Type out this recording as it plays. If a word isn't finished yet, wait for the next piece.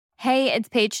Hey, it's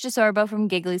Paige DeSorbo from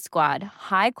Giggly Squad.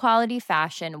 High quality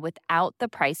fashion without the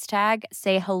price tag.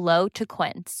 Say hello to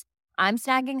Quince. I'm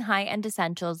snagging high-end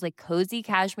essentials like cozy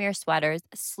cashmere sweaters,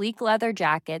 sleek leather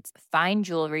jackets, fine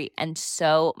jewelry, and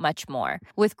so much more.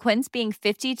 With Quince being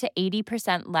 50 to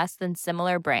 80% less than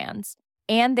similar brands.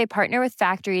 And they partner with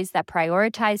factories that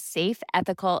prioritize safe,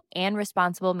 ethical, and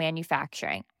responsible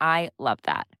manufacturing. I love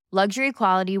that. Luxury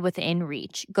quality within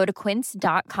reach. Go to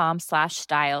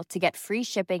quince.com/style to get free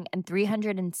shipping and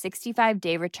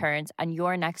 365-day returns on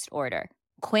your next order.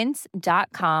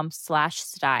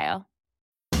 Quince.com/style.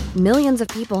 Millions of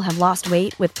people have lost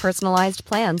weight with personalized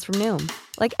plans from Noom.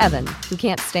 Like Evan, who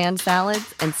can't stand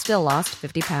salads and still lost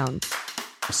 50 pounds.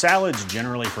 Salads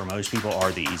generally for most people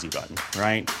are the easy button,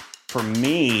 right? For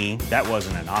me, that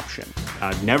wasn't an option.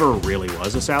 I never really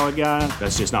was a salad guy.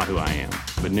 That's just not who I am.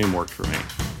 But Noom worked for me.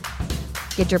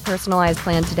 Get your personalized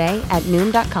plan today at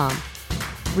Noom.com.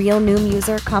 Real Noom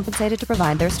user compensated to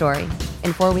provide their story.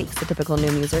 In 4 weeks, the typical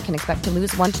Noom user can expect to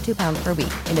lose 1 to 2 pounds per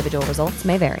week. Individual results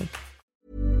may vary.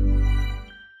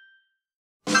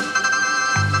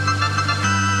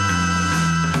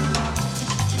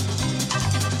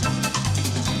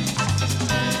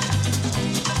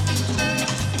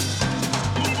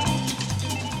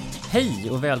 Hej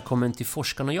och välkommen till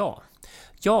Forskarna och jag.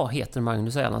 Jag heter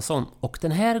Magnus Erlandsson och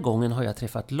den här gången har jag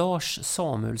träffat Lars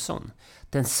Samuelsson,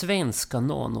 den svenska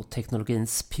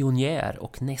nanoteknologins pionjär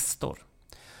och nestor.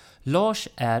 Lars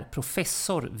är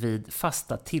professor vid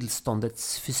fasta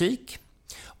tillståndets fysik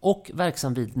och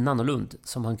verksam vid Nanolund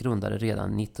som han grundade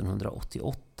redan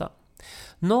 1988.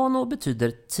 Nano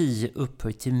betyder 10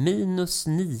 upphöjt till minus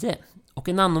 9 och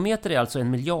en nanometer är alltså 1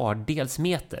 miljarddels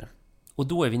meter och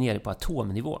då är vi nere på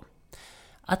atomnivå.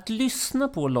 Att lyssna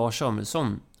på Lars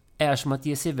Samuelsson är som att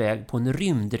ge sig iväg på en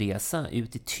rymdresa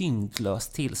ut i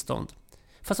tyngdlöst tillstånd.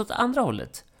 Fast åt andra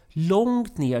hållet,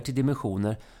 långt ner till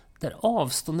dimensioner där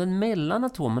avstånden mellan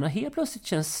atomerna helt plötsligt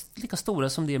känns lika stora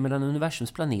som det mellan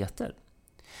universums planeter.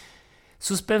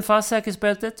 Så spänn fast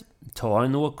säkerhetsbältet, ta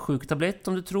en åksjuktablett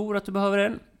om du tror att du behöver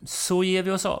en, så ger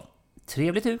vi oss av.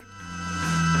 Trevlig tur!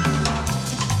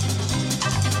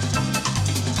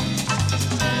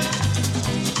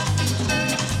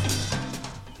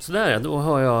 Sådär, då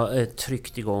har jag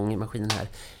tryckt igång maskinen här.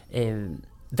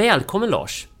 Välkommen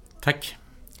Lars! Tack!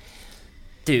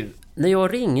 Du, när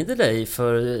jag ringde dig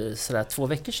för sådär 2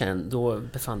 veckor sedan, då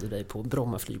befann du dig på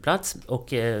Bromma flygplats och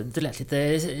det lät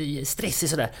lite stressigt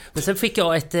sådär. Men sen fick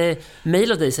jag ett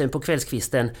mejl av dig sen på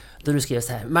kvällskvisten då du skrev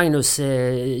så här: Magnus,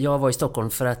 jag var i Stockholm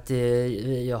för att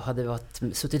jag hade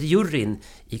suttit i juryn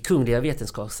i Kungliga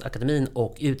Vetenskapsakademin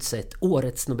och utsett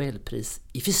årets Nobelpris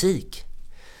i fysik.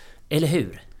 Eller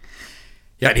hur?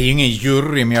 Ja, det är ju ingen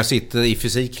jury, men jag sitter i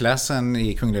fysikklassen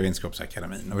i Kungliga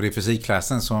Vetenskapsakademin. Och det är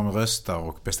fysikklassen som röstar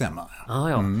och bestämmer.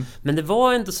 Ja. Men det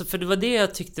var inte så, för det var det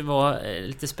jag tyckte var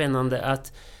lite spännande,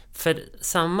 att för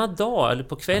samma dag, eller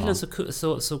på kvällen,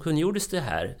 så kungjordes det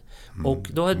här. Och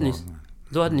då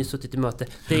hade ni suttit i möte.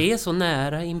 Det är så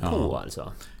nära inpå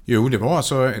alltså. Jo, det var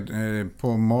alltså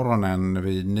på morgonen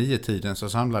vid 9-tiden så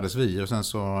samlades vi och sen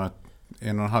så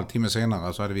 1,5 timme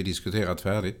senare så hade vi diskuterat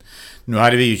färdigt. Nu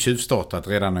hade vi ju tjuvstartat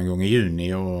redan en gång i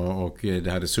juni och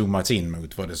det hade zoomats in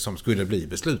mot vad det som skulle bli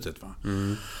beslutet. Va?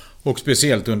 Mm. Och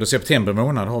speciellt under september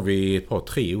månad har vi ett par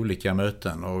 3 olika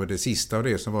möten och det sista av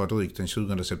det som var drygt den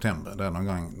 20 september där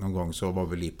någon gång så var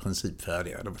vi i princip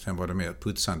färdiga. Sen var det mer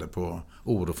putsande på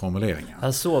ord och formuleringar.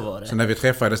 Ja, så var det. Så när vi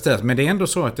träffades där, men det är ändå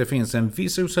så att det finns en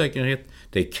viss osäkerhet.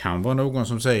 Det kan vara någon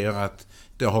som säger att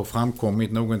det har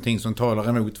framkommit någonting som talar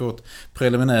emot vårt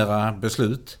preliminära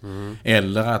beslut.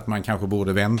 Eller att man kanske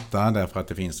borde vänta därför att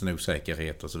det finns en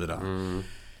osäkerhet och så vidare.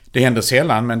 Det händer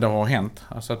sällan, men det har hänt.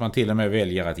 Alltså att man till och med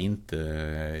väljer att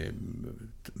inte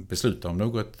besluta om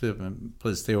något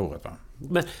pris till året. Va?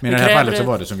 Men i det här fallet så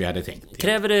var det som vi hade tänkt.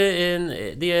 Kräver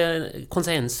det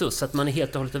konsensus, att man är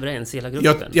helt och hållet överens i hela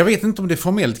gruppen? Jag vet inte om det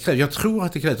formellt krävs. Jag tror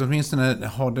att det krävs. Åtminstone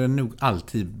har det nog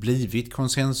alltid blivit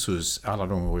konsensus alla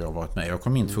de år jag har varit med. Jag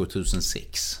kom in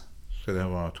 2006. Så det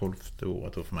var 12:e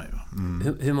året då för mig. Va?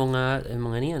 Hur många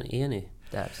är ni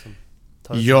där som...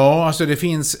 Ja, alltså det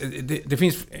finns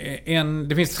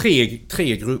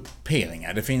tre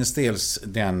grupperingar. Det finns dels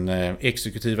den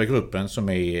exekutiva gruppen som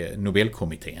är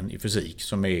Nobelkommittén i fysik,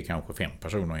 som är kanske 5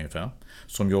 personer ungefär,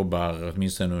 som jobbar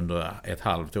åtminstone under ett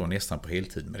halvt år nästan på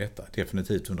heltid med detta,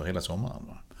 definitivt under hela sommaren.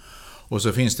 Och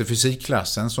så finns det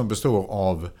fysikklassen som består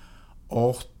av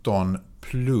 18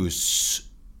 plus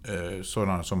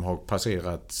sådana som har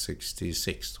passerat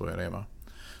 66 tror jag det var.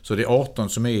 Så det är 18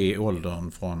 som är i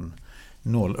åldern från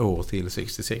 0 år till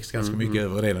 66, ganska mycket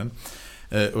över delen.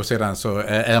 Och sedan så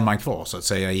är man kvar så att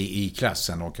säga i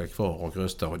klassen och är kvar och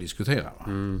röstar och diskuterar. Va?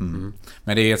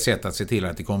 Men det är ett sätt att se till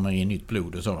att det kommer in nytt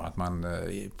blod och så. Att man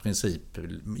i princip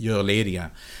gör lediga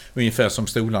ungefär som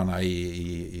stolarna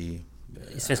i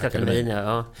Svenska akademin.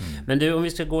 Ja. Men du, om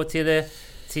vi ska gå till det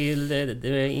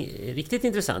riktigt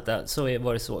intressanta, så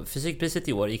var det så. Fysikpriset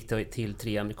i år gick det till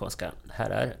 3 amerikanska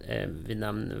herrar vid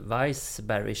namn Weiss,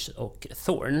 Barish och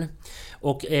Thorne.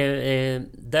 Och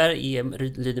där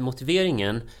lyder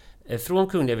motiveringen från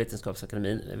Kungliga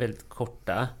Vetenskapsakademin väldigt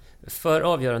korta: för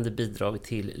avgörande bidrag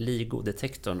till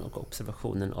LIGO-detektorn och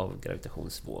observationen av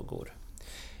gravitationsvågor.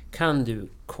 Kan du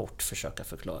kort försöka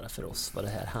förklara för oss vad det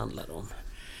här handlar om?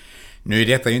 Nu är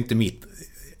detta ju inte mitt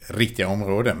riktiga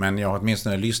område, men jag har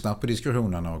åtminstone lyssnat på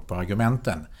diskussionerna och på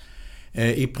argumenten.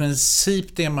 I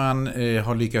princip det man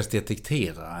har lyckats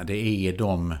detektera, det är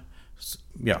de,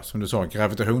 som du sa,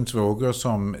 gravitationsvågor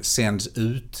som sänds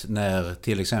ut när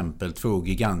till exempel 2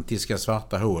 gigantiska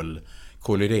svarta hål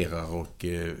kolliderar och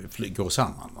går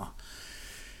samman. Va?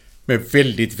 Med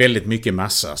väldigt, väldigt mycket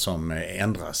massa som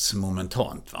ändras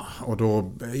momentant. Va? Och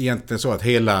då egentligen så att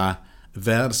hela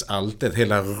världsalltet,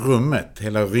 hela rummet,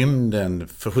 hela rymden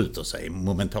förskjuter sig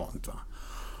momentant. Va?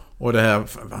 Och det här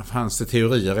fanns det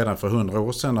teorier redan för 100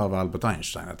 år sedan av Albert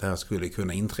Einstein att det här skulle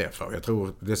kunna inträffa. Och jag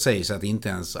tror det sägs att inte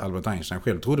ens Albert Einstein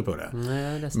själv trodde på det.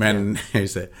 Nej, men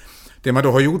det man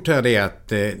då har gjort här är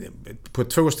att på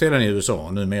 2 ställen i USA,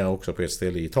 och numera också på ett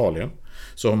ställe i Italien,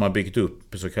 så har man byggt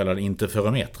upp så kallade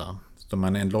interferometrar. De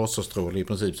är en laserstråle i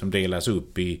princip som delas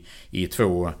upp i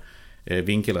 2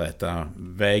 vinkelrätta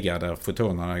vägar där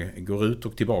fotonerna går ut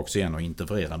och tillbaks igen och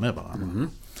interfererar med varandra.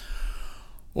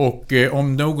 Och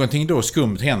om någonting då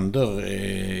skumt händer,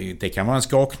 det kan vara en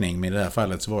skakning, men i det här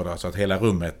fallet så var det alltså att hela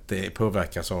rummet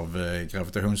påverkas av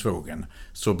gravitationsvågen,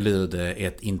 så blir det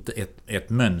ett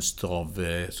mönster av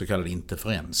så kallad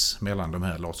interferens mellan de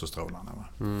här laserstrålarna.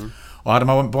 Och hade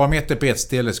man bara mätt det på ett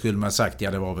ställe skulle man sagt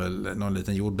det var väl någon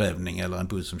liten jordbävning eller en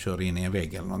buss som körde in i en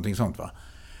vägg eller någonting sånt, va.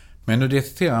 Men nu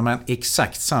detekterar man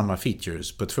exakt samma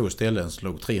features på 2 ställen som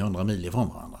låg 300 mil ifrån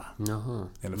varandra. Jaha.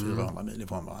 Eller 400 mil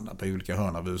ifrån varandra på olika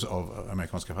hörn av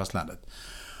amerikanska fastlandet.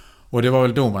 Och det var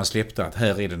väl då man släppte att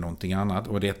här är det någonting annat.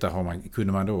 Och detta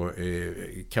kunde man då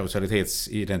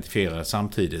kausalitetsidentifierade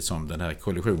samtidigt som den här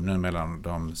kollisionen mellan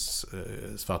de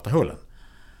svarta hålen.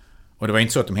 Och det var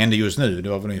inte så att de hände just nu, det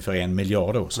var väl ungefär 1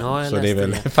 miljard år sedan. Ja, så det är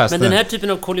väl men den här typen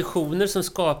av kollisioner som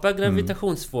skapar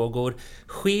gravitationsvågor,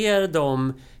 sker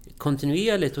de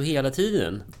kontinuerligt och hela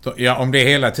tiden? Ja, om det är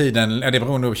hela tiden, det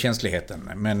beror nog på känsligheten.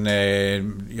 Men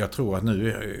jag tror att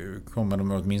nu kommer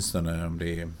de åtminstone om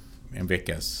det är en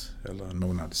veckas eller en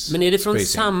månads. Men är det från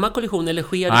samma kollision eller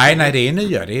sker det? Nej, det är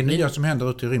nya. Det är nya som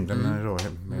händer ute i rymden då,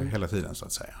 hela tiden så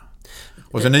att säga.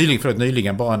 Och så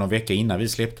nyligen, bara någon vecka innan vi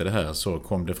släppte det här, så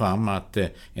kom det fram att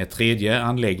en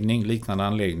tredje liknande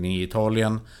anläggning i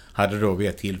Italien hade då vid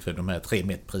ett tillfälle de här 3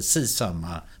 med precis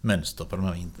samma mönster på de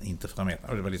här interferometrarna.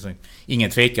 Och det var liksom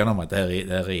ingen tvekan om att det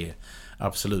här är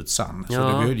absolut sant.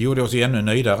 Så det gjorde oss ännu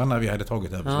nöjdare när vi hade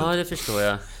tagit det här beslutet. Ja, det förstår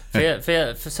jag.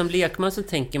 För som lekman så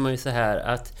tänker man ju så här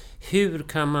att hur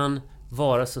kan man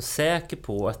vara så säker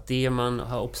på att det man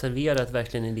har observerat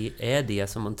verkligen är det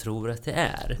som man tror att det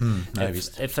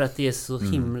är. För att det är så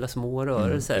himla små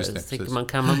rörelser. Så tänker man,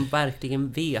 kan man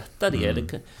verkligen veta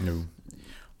det?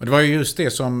 Och det var ju just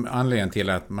det som anledningen till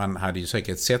att man hade ju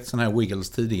säkert sett sådana här wiggles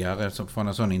tidigare från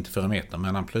en sån interferometer,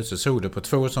 men han plötsligt såg det på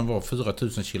 2 som var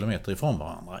 4000 kilometer ifrån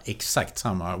varandra. Exakt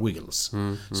samma wiggles.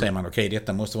 Säger man okej,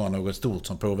 detta måste vara något stort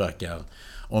som påverkar,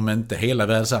 om inte hela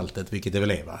världsalltet, vilket det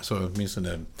väl är, va? Så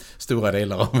åtminstone stora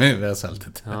delar av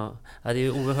världsalltet. Ja, det är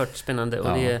ju oerhört spännande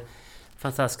och det är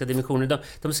fantastiska dimensioner.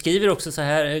 De skriver också så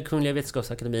här, Kungliga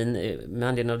Vetenskapsakademin, med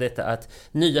anledning av detta, att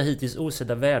nya hittills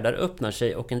osedda världar öppnar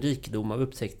sig och en rikedom av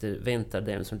upptäckter väntar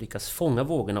dem som lyckas fånga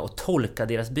vågorna och tolka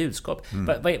deras budskap.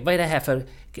 Vad är det här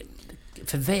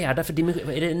för världar?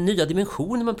 Är det nya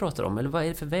dimensioner man pratar om? Eller vad är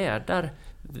det för världar?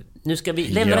 Nu ska vi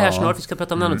lämna det här snart, vi ska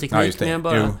prata om nanoteknik.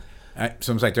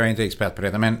 Som sagt, jag är inte expert på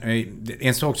detta, men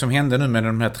en sak som händer nu med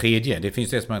de här 3D, det finns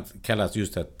det som kallas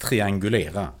just att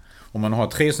triangulera. Om man har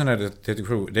 3 sådana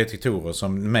detektorer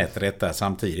som mäter detta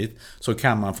samtidigt, så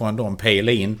kan man från dem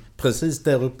pejla in precis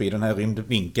där uppe i den här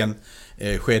rymdvinkeln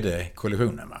skedde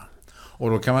kollisionen. Va? Och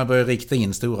då kan man börja rikta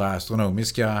in stora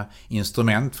astronomiska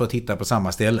instrument för att titta på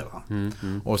samma ställe. Va?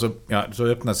 Och så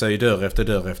öppnar sig dörr efter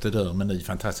dörr efter dörr med ny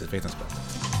fantastisk vetenskap.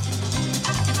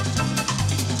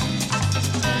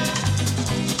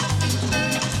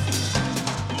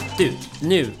 Du,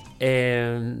 nu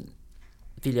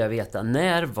vill jag veta,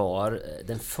 när var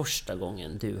den första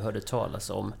gången du hörde talas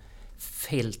om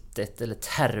fältet eller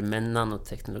termen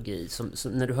nanoteknologi? Som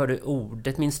när du hörde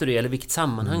ordet, minns du det? Eller vilket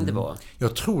sammanhang det var?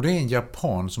 Jag tror det är en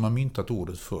japan som har myntat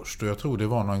ordet först. Och jag tror det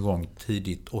var någon gång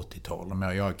tidigt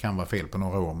 80-tal. Jag kan vara fel på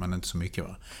några år, men inte så mycket.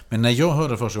 Va? Men när jag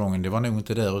hörde första gången, det var nog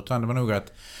inte där. Utan det var nog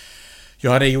att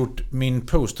jag hade gjort, min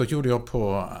postdoc gjorde jag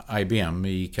på IBM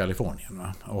i Kalifornien.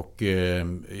 Va? Och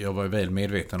jag var väl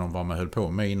medveten om vad man höll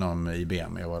på med inom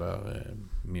IBM. Jag var där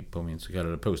på min så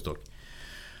kallade postdoc.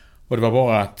 Och det var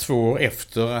bara 2 år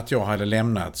efter att jag hade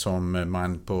lämnat som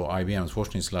man på IBMs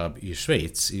forskningslabb i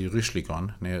Schweiz, i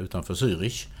Rüschlikon, utanför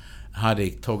Zürich, hade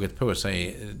tagit på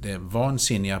sig det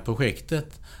vansinniga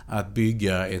projektet att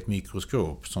bygga ett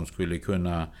mikroskop som skulle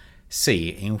kunna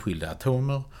se enskilda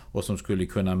atomer och som skulle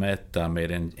kunna mäta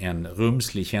med en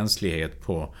rumslig känslighet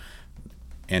på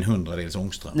en 100-dels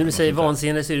ångström. När du säger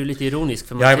vansinne så är du lite ironisk.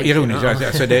 För man ja, ironiskt.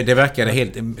 Alltså det verkade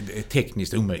helt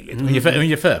tekniskt omöjligt.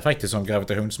 Ungefär faktiskt som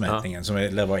gravitationsmätningen som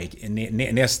lär vara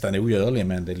nästan ogörlig,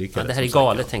 men det lyckades. Ja, det här är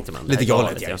galet, tänkte man. Lite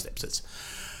galet, ja. Just det, precis.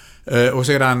 Och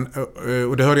sedan,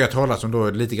 och det hörde jag talas om då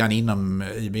lite grann inom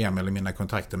IBM eller mina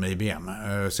kontakter med IBM.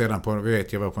 Sedan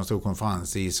jag var på en stor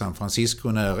konferens i San Francisco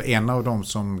när en av dem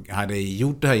som hade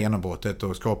gjort det här genombrottet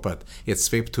och skapat ett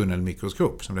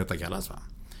sveptunnelmikroskop som detta kallas, va?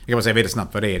 Jag kan bara säga väldigt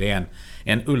snabbt vad det är. Det är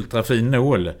en ultrafin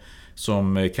nål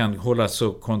som kan hålla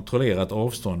så kontrollerat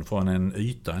avstånd från en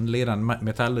yta, en ledande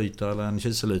metallyta eller en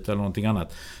kiselyta eller någonting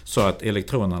annat, så att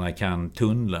elektronerna kan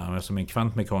tunnla som en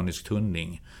kvantmekanisk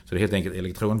tunnling. Så det är helt enkelt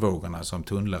elektronvågorna som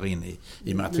tunnlar in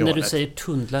i materialet. När du säger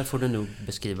tunnlar får du nog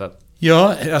beskriva.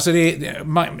 Ja, alltså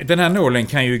den här nålen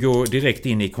kan ju gå direkt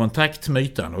in i kontakt med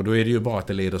ytan och då är det ju bara att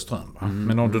det leder ström.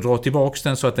 Men om du drar tillbaks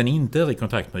den så att den inte är i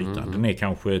kontakt med ytan, den är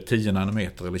kanske 10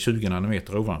 nanometer eller 20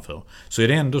 nanometer ovanför, så är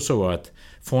det ändå så att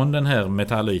från den här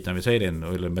metallytan, vi säger den,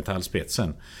 eller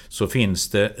metallspetsen, så finns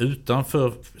det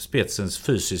utanför spetsens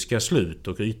fysiska slut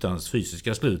och ytans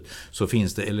fysiska slut så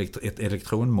finns det ett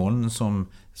elektronmoln som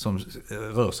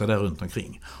rör sig där runt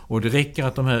omkring. Och det räcker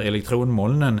att de här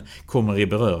elektronmolnen kommer i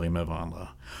beröring med varandra.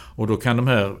 Och då kan de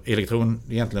här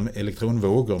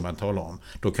elektronvågor man talar om,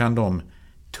 då kan de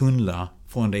tunnla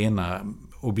från det ena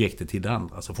objektet till det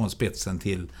andra. Alltså från spetsen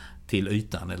till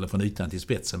ytan eller från ytan till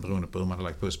spetsen beroende på hur man har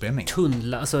lagt på spänning.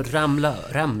 Tunnla, alltså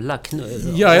ramla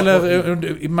Ja,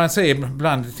 eller man säger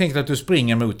ibland, tänk att du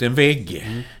springer mot en vägg.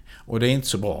 Och det är inte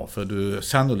så bra, för du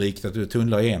sannolikt att du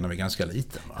tunnlar igenom är ganska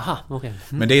liten. Va? Aha, okay.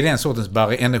 Men det är den sortens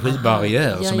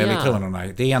energibarriär som elektronerna...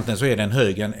 Det är egentligen så är det en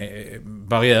hög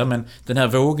barriär, men den här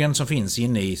vågen som finns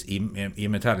inne i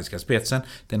metalliska spetsen,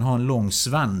 den har en lång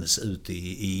svans ut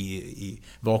i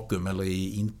vakuum eller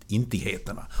i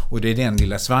intigheterna. Och det är den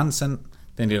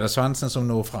lilla svansen som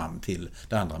når fram till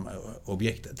det andra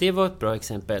objektet. Det var ett bra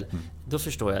exempel. Då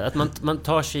förstår jag att man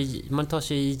tar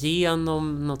sig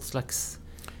igenom något slags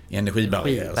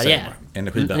Energibarriär.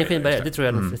 Energibarriär, det tror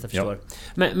jag de flesta förstår.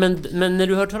 Men när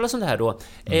du hörde talas om det här då,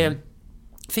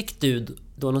 fick du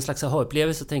då någon slags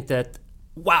aha-upplevelse och tänkte att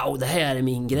wow, det här är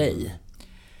min grej?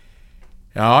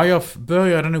 Ja, jag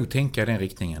började nog tänka i den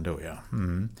riktningen då, ja.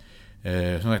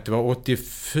 Som sagt, det var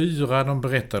 84 de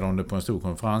berättade om det på en stor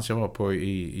konferens jag var på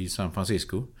i San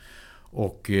Francisco.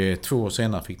 Och 2 år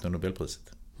senare fick de Nobelpriset.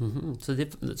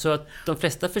 Så att de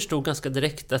flesta förstod ganska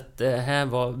direkt att det här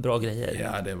var bra grejer?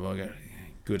 Ja, det var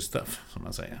good stuff, som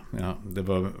man säger. Ja, det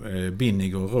var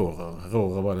Binnig och Rohrer.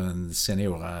 Rohrer var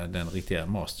den riktiga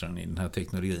mastern i den här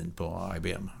teknologin på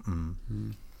IBM.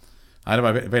 Ja, det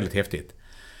var väldigt häftigt.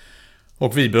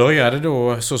 Och vi började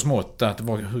då så smått att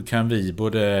hur kan vi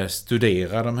både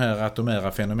studera de här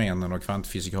atomära fenomenen och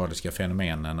kvantfysikaliska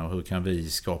fenomenen, och hur kan vi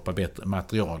skapa bättre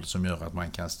material som gör att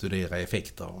man kan studera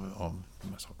effekter av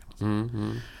de här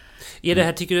sakerna. Är det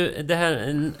här, tycker du, det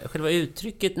här själva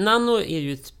uttrycket nano är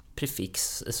ju ett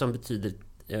prefix som betyder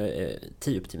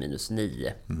 10 upp till minus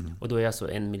 9. Och då är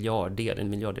alltså en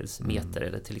miljarddels meter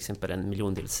eller till exempel en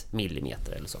miljondels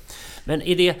millimeter eller så. Men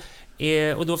är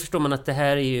det, och då förstår man att det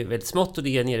här är ju väldigt smått och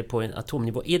det är nere på en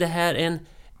atomnivå. Är det här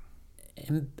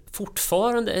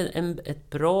fortfarande ett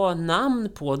bra namn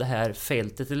på det här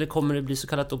fältet, eller kommer det bli så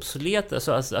kallat obsolet?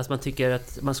 Alltså att man tycker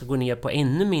att man ska gå ner på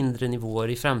ännu mindre nivåer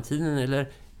i framtiden, eller...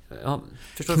 Ja,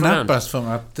 knappast,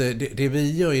 för att det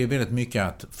vi gör är väldigt mycket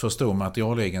att förstå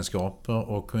materialegenskaper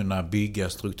och kunna bygga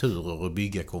strukturer och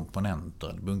bygga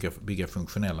komponenter, bygga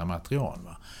funktionella material.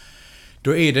 Va?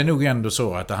 Då är det nog ändå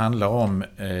så att det handlar om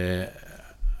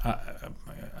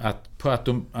att på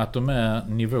atomär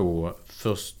nivå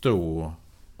förstå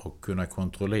och kunna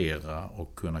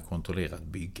kontrollera att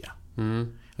bygga.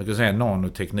 Jag skulle säga att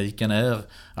nanotekniken är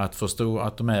att förstå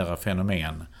atomära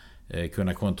fenomen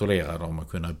kunna kontrollera dem och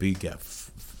kunna bygga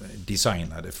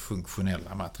designade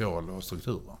funktionella material och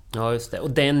strukturer. Ja, just det.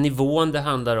 Och den nivån det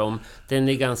handlar om, den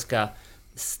är ganska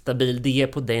stabil. Det är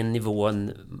på den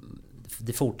nivån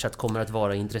det fortsatt kommer att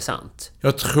vara intressant.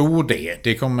 Jag tror det.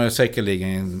 Det kommer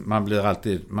säkerligen,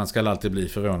 man ska alltid bli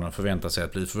förvånad och förvänta sig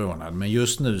att bli förvånad. Men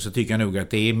just nu så tycker jag nog att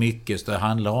det är mycket det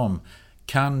handlar om.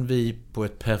 Kan vi på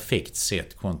ett perfekt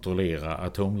sätt kontrollera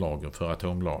atomlager för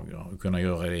atomlager och kunna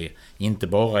göra det inte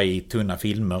bara i tunna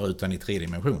filmer utan i 3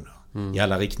 dimensioner. I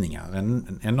alla riktningar.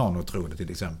 En nanotråd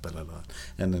till exempel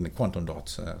eller en quantumdot,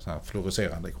 så här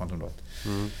fluorescerande quantumdot.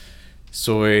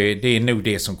 Så det är nog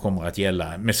det som kommer att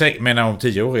gälla. Men om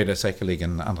 10 år är det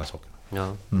säkerligen andra saker.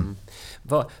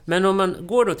 Ja. Men om man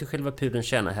går då till själva pudelns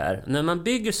kärna här. När man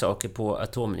bygger saker på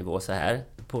atomnivå så här,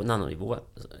 på nanonivå.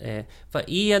 Vad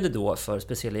är det då för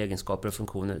speciella egenskaper och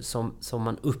funktioner som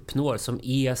man uppnår som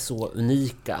är så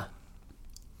unika?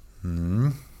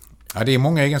 Ja, det är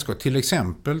många egenskaper. Till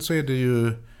exempel så är det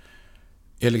ju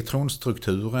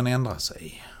elektronstrukturen ändrar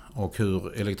sig. Och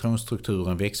hur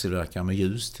elektronstrukturen växelverkar med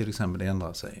ljus till exempel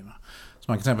ändrar sig.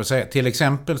 Så man kan till exempel säga, till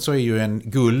exempel så är ju en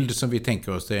guld som vi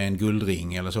tänker oss, det är en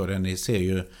guldring eller så, den ser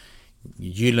ju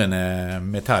gyllene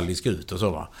metallisk ut och så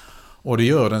va. Och det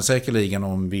gör den säkerligen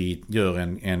om vi gör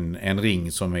en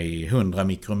ring som är 100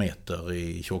 mikrometer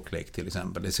i tjocklek till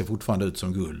exempel. Det ser fortfarande ut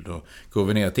som guld och går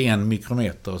vi ner till 1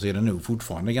 mikrometer så är det nog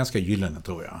fortfarande ganska gyllene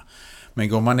tror jag. Men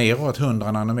går man neråt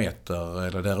 100 nanometer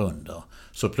eller därunder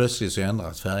så plötsligt så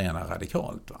ändras färgerna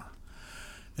radikalt va.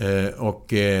 Och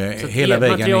så hela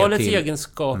vägen materialets ner till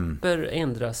egenskaper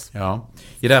ändras. Ja,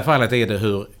 i det här fallet är det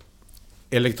hur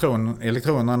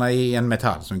elektronerna i en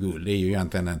metall som guld är ju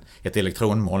egentligen ett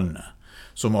elektronmoln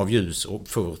som av ljus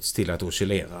förs till att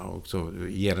oscillera och så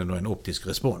ger den då en optisk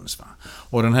respons va?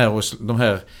 Och de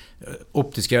här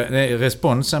optiska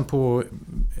responsen på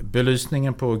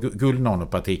belysningen på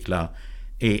guldnanopartiklar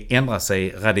ändrar sig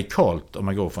radikalt om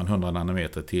man går från 100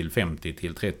 nanometer till 50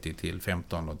 till 30 till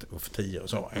 15 och 10 och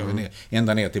så.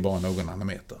 Ända ner till bara någon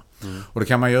nanometer. Och då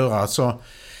kan man göra alltså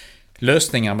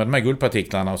lösningar med de här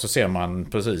guldpartiklarna och så ser man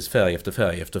precis färg efter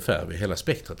färg efter färg i hela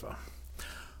spektret va.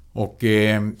 Och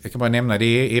jag kan bara nämna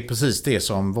det är precis det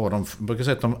som var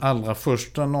de allra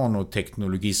första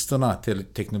nanoteknologisterna till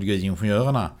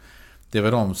teknologiingenjörerna. Det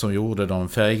var de som gjorde de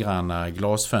färggranna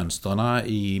glasfönsterna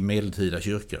i medeltida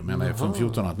kyrkor. Men från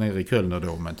 1400 nere i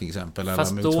Kölnerdomen till exempel.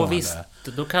 Fast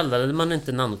eller då kallade man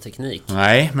inte nanoteknik.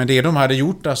 Nej, men det de hade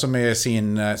gjort alltså med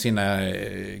sina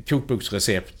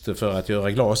kokboksrecept för att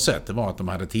göra glaset, det var att de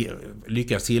hade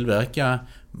lyckats tillverka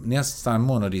nästan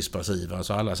monodispersiva,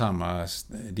 alltså alla samma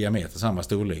diameter, samma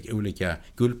storlek, olika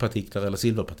guldpartiklar eller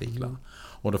silverpartiklar.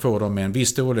 Och då får de med en viss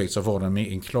storlek så får de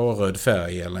en klarröd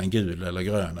färg eller en gul eller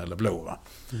grön eller blå va?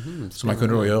 Så man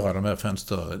kunde då göra de här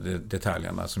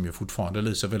fönsterdetaljerna som ju fortfarande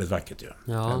lyser väldigt vackert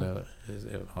ju. Ja. Eller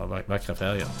har vackra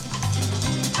färger.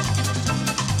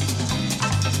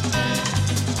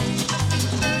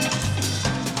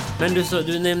 Men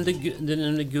du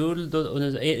nämnde guld och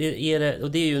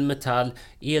det är ju en metall.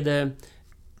 Är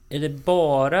det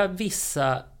bara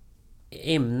vissa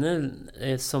ämnen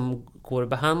som går att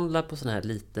behandla på sån här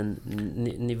liten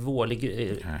nivå?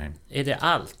 Nej. Är det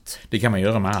allt? Det kan man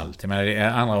göra med allt. Men det är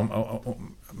andra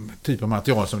typer av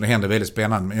material som det händer väldigt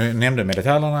spännande. Jag nämnde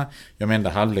metallerna, jag nämnde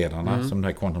halvledarna som den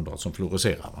här quantumdot som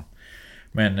fluorescerar.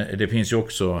 Men det finns ju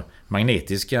också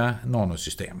magnetiska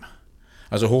nanosystem.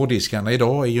 Alltså hårddiskarna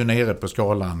idag är ju nere på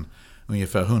skalan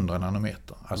ungefär 100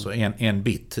 nanometer. Alltså en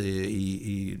bit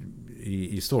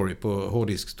i story på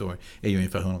hårddisk story är ju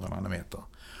ungefär 100 nanometer.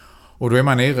 Och då är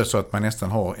man nere så att man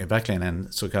nästan har verkligen en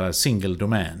så kallad single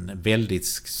domain, väldigt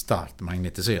starkt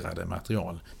magnetiserade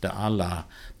material där alla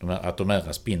de här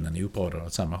atomära spinnen är uppradade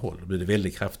åt samma håll. Då blir det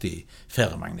väldigt kraftig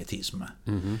ferromagnetism.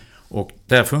 Och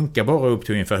där funkar bara upp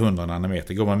till ungefär 100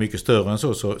 nanometer. Går man mycket större än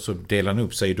så delar den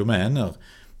upp sig i domäner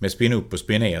med spin upp och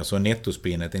spin ner, så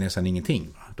nettospinnet är nästan ingenting.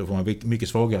 Va? Då får man mycket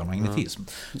svagare magnetism.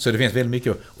 Så det finns väldigt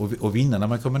mycket att vinna när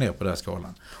man kommer ner på den här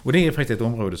skalan. Och det är faktiskt ett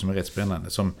område som är rätt spännande,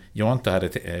 som jag inte hade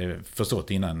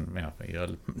förstått innan.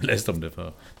 Jag läste om det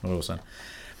för några år sedan.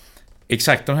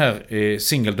 Exakt de här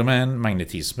single domain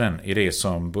magnetismen är det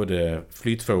som både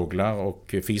flytfåglar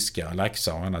och fiskar,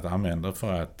 laxar och annat använder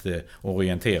för att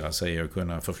orientera sig och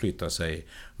kunna förflytta sig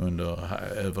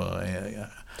över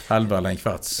halva eller en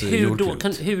kvarts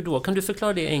jordklot. Hur då? Kan du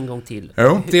förklara det en gång till?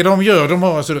 Ja, det de gör, de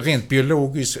har alltså rent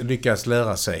biologiskt lyckats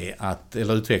lära sig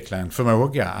eller utveckla en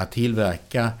förmåga att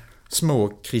tillverka små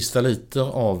kristalliter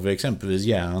av exempelvis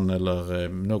järn eller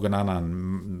någon annan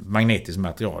magnetisk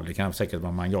material. Det kan säkert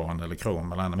vara mangan eller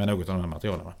krom eller annat, men något av de här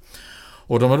materialen.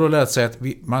 Och de har då lärt sig att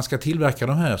man ska tillverka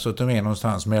de här så att de är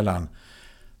någonstans mellan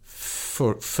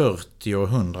 40 och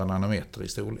 100 nanometer i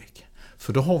storlek.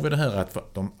 För då har vi det här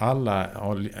att de alla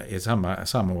har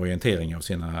samma orientering av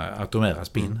sina atomära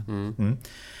spinn.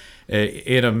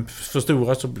 Är de för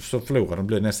stora så förlorar de,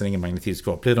 blir nästan ingen magnetism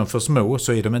kvar. Blir de för små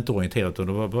så är de inte orienterade och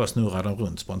då bara snurrar de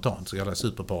runt spontant, så kallas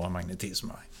superparamagnetism.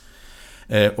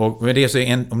 Och med det så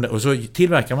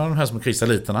tillverkar man de här små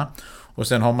kristalliterna, och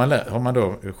sen har man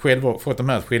då fått de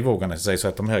här självvågarna till sig så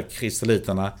att de här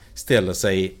kristalliterna ställer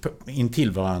sig in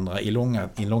till varandra i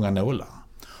långa nålar.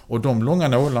 Och de långa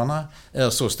nålarna är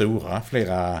så stora,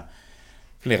 flera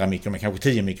mikrometer, kanske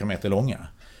 10 mikrometer långa,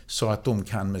 så att de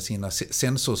kan med sina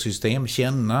sensorsystem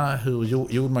känna hur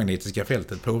jordmagnetiska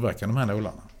fältet påverkar de här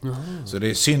nålarna. Så det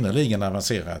är synnerligen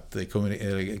avancerat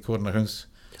koordinationssystem.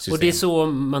 Och det är så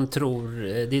man tror,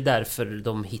 det är därför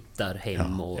de hittar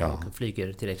hem och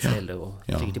flyger till rätt ställe och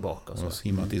flyger tillbaka. Och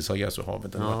simmar till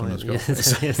Sargassohavet.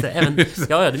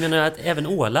 Du menar att även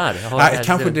ålar har...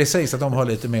 Kanske det sägs att de har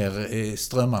lite mer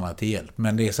strömmarna till hjälp,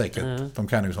 men det är säkert, de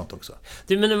kan ju sånt också.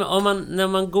 Du menar, när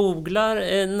man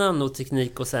googlar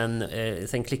nanoteknik och sen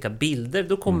klickar bilder,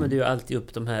 då kommer det ju alltid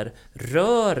upp de här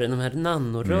rören, de här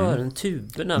nanorören,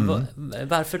 tuberna.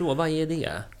 Varför då? Vad är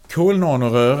det?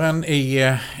 Kolnanorören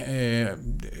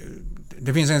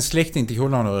det finns en släkting till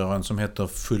kolnanorören som heter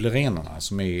fullerenerna,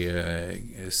 som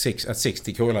är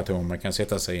 60 kolatomer kan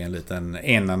sätta sig i en liten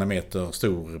 1 nanometer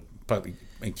stor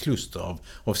en kluster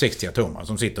av 60 atomer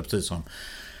som sitter precis som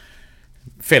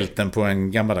fälten på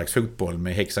en gammaldags fotboll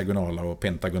med hexagonala och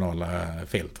pentagonala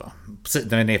fält. Va?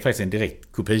 Den är faktiskt en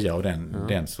direkt kopia av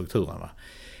den strukturen. Va?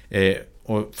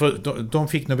 Och de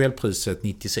fick Nobelpriset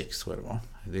 96, tror jag det var.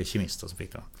 Det är kemister som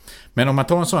fick det. Men om man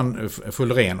tar en sån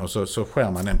fulleren och så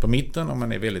skär man den på mitten om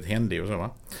man är väldigt händig och så, va?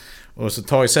 Och så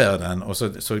tar isär den och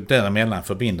så däremellan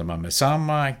förbinder man med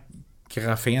samma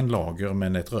grafenlager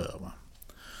men ett rör. Va?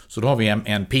 Så då har vi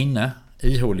en pinne,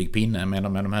 ihålig pinne med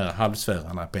de här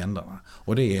halvsfärerna på ändarna.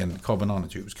 Och det är en carbon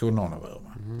nanotubes, kolnanorör.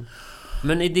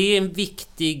 Men är det en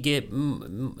viktig,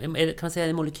 kan man säga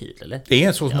en molekyl, eller? Det är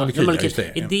en sorts molekyl.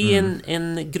 Är det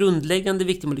en grundläggande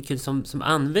viktig molekyl som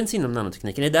används inom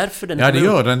nanotekniken? Är det därför den... Ja, det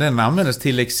gör den. Den används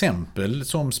till exempel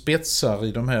som spetsar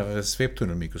i de här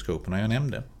sveptunnelmikroskoperna jag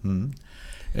nämnde.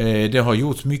 Det har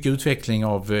gjorts mycket utveckling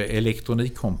av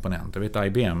elektronikkomponenter. Jag vet,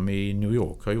 IBM i New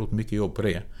York har gjort mycket jobb på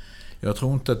det. Jag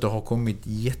tror inte att det har kommit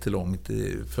jättelångt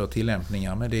för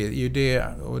tillämpningar, men det är ju det,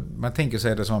 och man tänker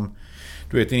sig det som,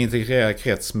 du vet, en integrerad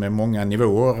krets med många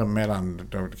nivåer mellan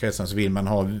de kretsarna, så vill man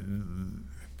ha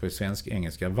på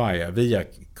engelska via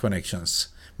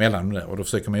connections mellan dem där, och då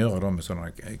försöker man göra dem med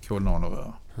sådana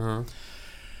kolnanorör.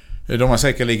 De har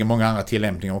säkerligen många andra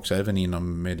tillämpningar också, även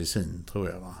inom medicin, tror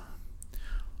jag. Va?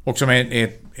 Och som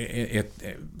ett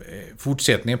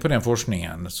fortsättning på den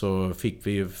forskningen så fick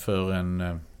vi för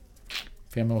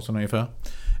 5 år sedan ungefär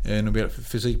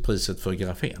Nobelfysikpriset för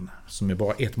grafen, som är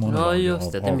bara ett monolag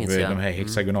av de här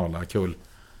hexagonala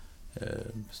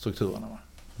kolstrukturerna.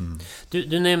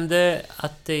 Du nämnde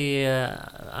att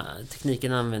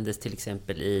tekniken användes till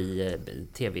exempel i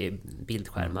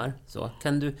tv-bildskärmar. Så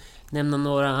kan du nämna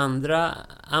några andra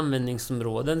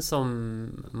användningsområden som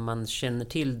man känner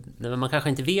till, men man kanske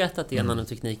inte vet att det är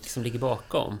nanoteknik som ligger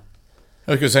bakom?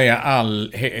 Jag skulle säga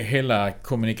hela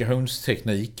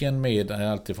kommunikationstekniken med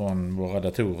allt ifrån våra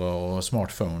datorer och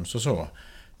smartphones och så.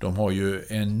 De har ju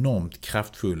enormt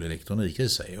kraftfull elektronik i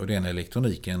sig, och den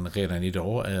elektroniken redan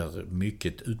idag är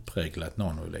mycket utpräglat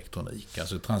nanoelektronik.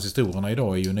 Alltså transistorerna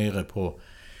idag är ju nere på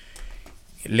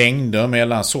längder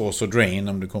mellan source och drain,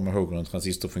 om du kommer ihåg hur en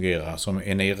transistor fungerar, som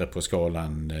är nere på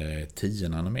skalan 10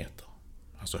 nanometer.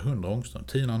 Alltså 100 ångström,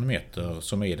 10 nanometer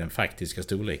som är den faktiska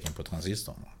storleken på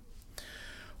transistorerna.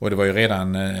 Och det var ju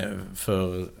redan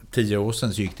för 10 år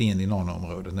sedan så gick det in i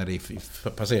nanoområdet när det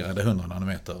passerade 100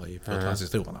 nanometer för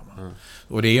transistorerna.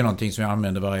 Och det är ju någonting som vi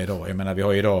använder varje dag. Jag menar, vi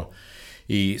har idag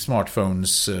i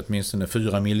smartphones åtminstone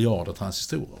 4 miljarder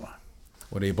transistorer.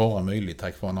 Och det är bara möjligt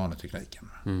tack vare nanotekniken.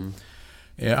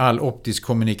 All optisk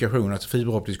kommunikation, alltså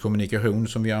fiberoptisk kommunikation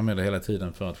som vi använder hela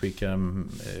tiden för att skicka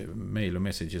mail och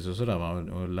messages och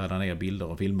sådär, och ladda ner bilder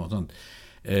och filmer och sånt,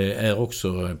 är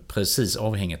också precis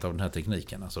avhängigt av den här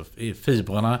tekniken. Alltså,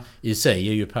 fibrerna i sig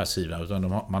är ju passiva,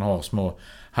 utan man har små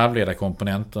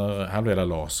halvledarkomponenter,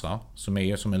 halvledarlasrar som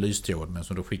är som en lysdiod, men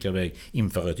som då skickar iväg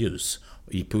infrarött ljus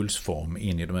i pulsform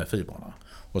in i de här fibrerna.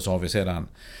 Och så har vi sedan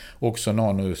också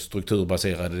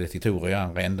nanostrukturbaserade detektorer i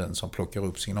andra änden som plockar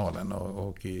upp signalen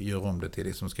och gör om det till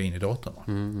det som ska in i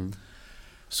datorn.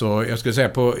 Så jag skulle säga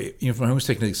på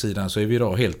informationstekniksidan så är vi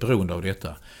idag helt beroende av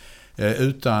detta.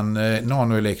 Utan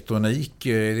nanoelektronik,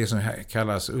 det som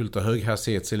kallas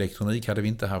ultrahöghastighetselektronik, hade vi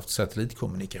inte haft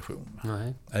satellitkommunikation.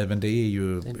 Nej. Även det är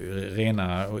ju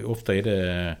rena, och ofta är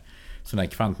det sådana här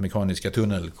kvantmekaniska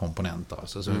tunnelkomponenter.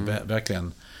 Alltså, så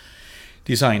verkligen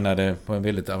designade på en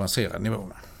väldigt avancerad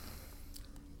nivå.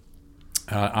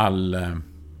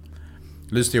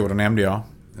 Lysdioder nämnde jag,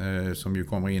 som ju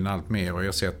kommer in allt mer och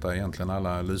ersätter egentligen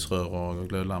alla lysrör och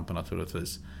glödlampor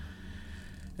naturligtvis.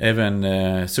 Även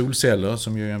solceller,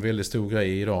 som ju är en väldigt stor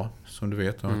grej idag, som du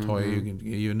vet.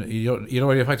 Idag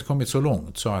har det faktiskt kommit så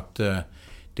långt så att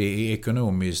det är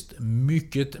ekonomiskt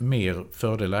mycket mer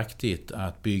fördelaktigt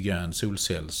att bygga en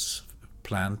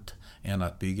solcellsplant än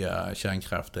att bygga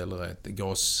kärnkraft eller ett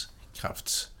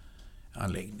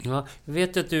gaskraftsanläggning. Ja, jag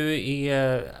vet att du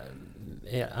är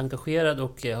engagerad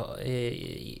och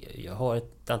jag har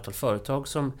ett antal företag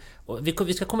som...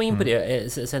 Vi ska komma in på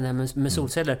det sen här med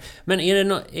solceller. Men är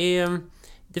det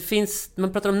det finns...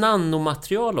 Man pratar om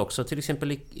nanomaterial också, till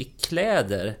exempel i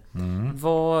kläder.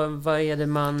 Vad är det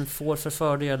man får för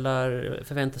fördelar,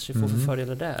 förväntar sig få för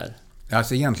fördelar där?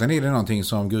 Alltså egentligen är det någonting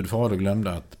som Gud fader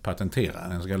glömde att patentera,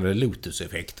 den så kallade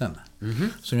Lotus-effekten.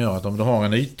 Som gör att om du har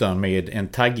en yta med en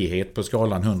taggighet på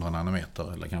skalan 100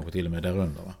 nanometer, eller kanske till och med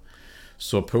därunder,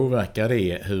 så påverkar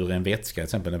det hur en vätska, till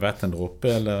exempel en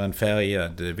vattendroppe eller en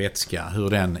färgad vätska, hur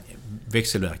den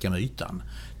växelverkar med ytan.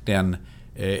 Den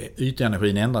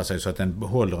ytenergin ändrar sig så att den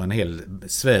behåller en hel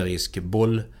sfärisk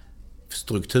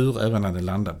bollstruktur även när den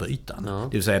landar på ytan. Ja.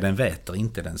 Det vill säga den väter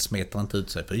inte, den smetar inte ut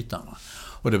sig på ytan.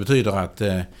 Och det betyder att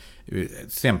till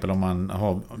exempel om man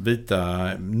har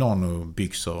vita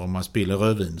nanobyxor och man spiller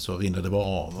rödvin så rinner det bara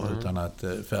av utan att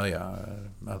färga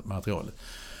materialet.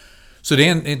 Så det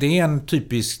är en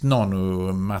typisk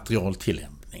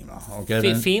nanomaterialtillämpning. Och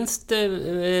även... Finns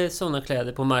det sådana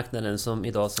kläder på marknaden som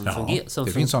idag som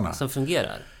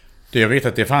fungerar? Jag vet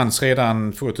att det fanns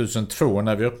redan 2002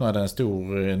 när vi öppnade en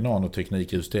stor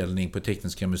nanoteknikutställning på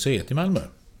Tekniska museet i Malmö.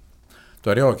 Då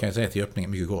hade jag, kan jag säga till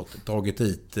öppningen mycket kort, dragit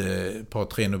dit ett par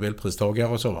 3 Nobelpristagare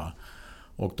och så va.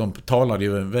 Och de talade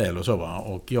ju väl och så va.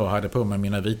 Och jag hade på mig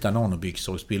mina vita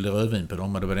nanobyxor och spillde rödvin på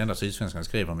dem. Och det var det enda Sydsvenskan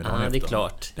skrev om idag. Ja, det är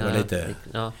klart. Det var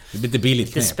lite billigt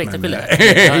knep. Lite spektakulärt.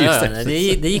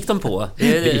 Det gick de på.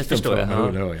 Det förstår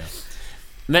jag. Ja.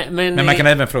 Men man kan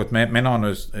även med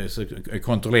nano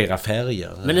kontrollera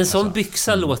färger. Men en sån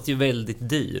byxa låter ju väldigt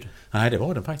dyr. Nej, det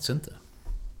var den faktiskt inte.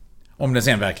 Om det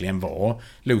sen verkligen var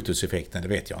Lotus-effekten, det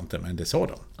vet jag inte, men det sa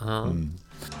de.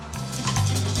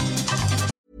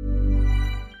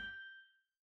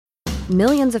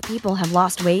 Millions of people have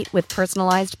lost weight with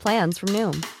personalized plans from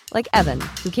Noom. Like Evan,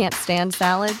 who can't stand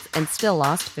salads and still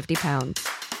lost 50 pounds.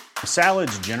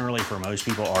 Salads generally for most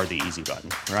people are the easy button,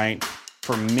 right?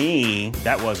 For me,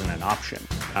 that wasn't an option.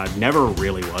 I never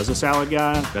really was a salad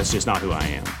guy. That's just not who I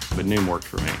am. But Noom worked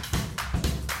for me.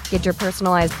 Get your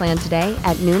personalized plan today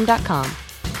at Noom.com.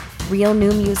 Real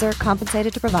Noom user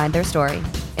compensated to provide their story.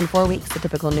 In 4 weeks, the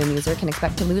typical Noom user can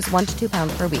expect to lose 1 to 2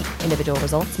 pounds per week. Individual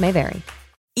results may vary.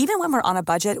 Even when we're on a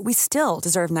budget, we still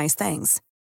deserve nice things.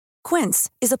 Quince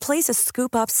is a place to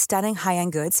scoop up stunning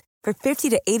high-end goods for 50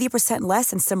 to 80%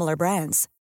 less than similar brands.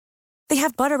 They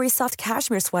have buttery soft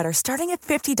cashmere sweaters starting at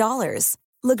 $50,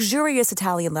 luxurious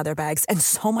Italian leather bags, and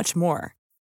so much more.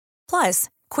 Plus,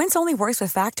 Quince only works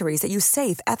with factories that use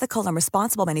safe, ethical, and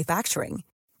responsible manufacturing.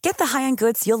 Get the high-end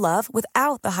goods you'll love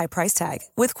without the high price tag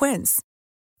with Quince.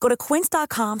 Go to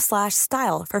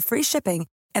quince.com/style for free shipping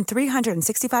and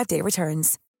 365-day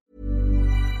returns.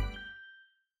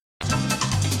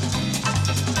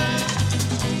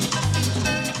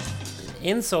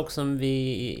 En sak som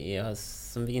vi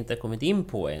inte har kommit in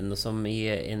på än och som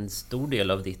är en stor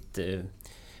del av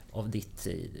ditt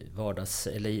vardags-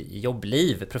 eller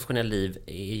jobbliv, professionella liv,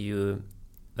 är ju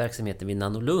verksamheten vid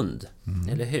Nanolund,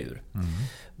 eller hur?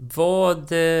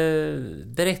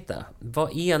 Berätta,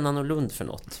 vad är Nanolund för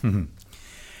något?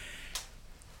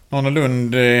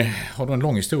 Nanolund har då en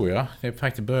lång historia. Det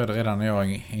faktiskt började redan när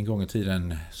jag en gång i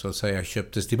tiden så att säga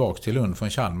köptes tillbaka till Lund från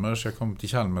Chalmers. Jag kom till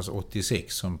Chalmers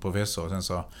 86 som professor. Sen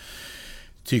så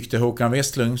tyckte Håkan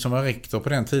Westlund som var rektor på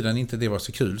den tiden inte det var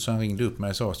så kul, så han ringde upp mig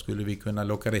och sa skulle vi kunna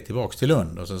locka det tillbaka till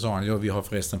Lund, och så sa han vi har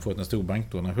förresten fått en stor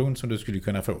bankdonation som du skulle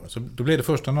kunna få. Så då blev det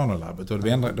första nanolabbet och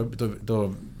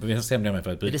då bestämde jag mig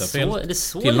för att byta fält. Är det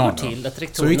så det går till att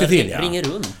rektorerna ringer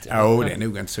runt? Ja, det är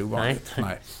nog inte så vanligt.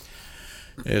 Nej.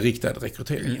 Riktad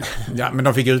rekrytering. Ja, men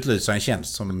de fick utlysa en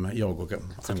tjänst som jag och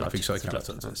andra fick söka.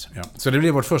 Ja. Så det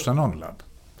blev vårt första nanolabb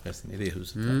förresten i det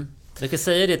huset. Jag kan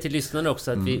säga det till lyssnarna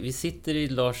också att vi sitter i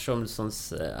Lars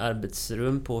Samuelssons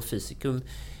arbetsrum på Fysikum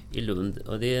i Lund,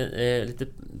 och det är lite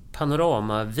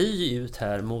panoramavy ut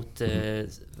här mot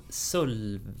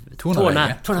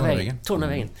Tornavägen.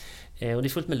 Och det är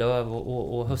fullt med löv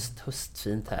och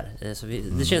höstfint här. Så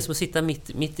det känns som att sitta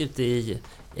mitt ute i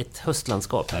ett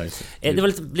höstlandskap. Det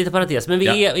var lite parentes, men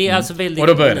vi är alltså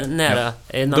väldigt nära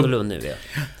Nannolund nu. Ja.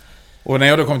 Och när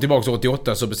jag då kom tillbaka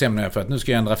 88 så bestämde jag för att nu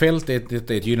ska jag ändra fält. Det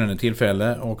är ett gyllene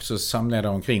tillfälle. Och så samlade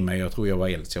jag omkring mig. Jag tror jag var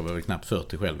äldst. Jag var väl knappt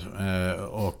 40 själv.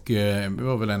 Och det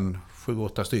var väl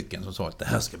 7-8 stycken som sa att det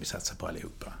här ska vi satsa på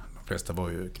allihopa. De flesta var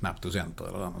ju knappt docenter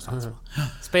eller någonstans.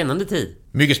 Spännande tid.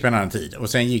 Mycket spännande tid. Och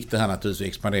sen gick det här naturligtvis och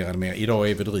expanderade mer. Idag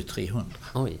är vi drygt 300.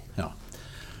 Oj. Ja.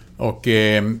 Och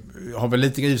har väl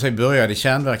lite i sig började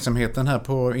kärnverksamheten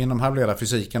här inom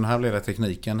halvledarfysiken och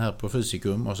halvledartekniken här på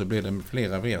Fysikum. Och så blev det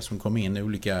flera av er som kom in i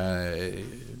olika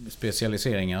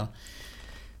specialiseringar.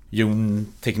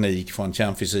 Jonteknik från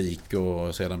kärnfysik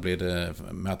och sedan blev det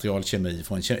materialkemi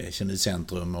från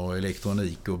Kemicentrum och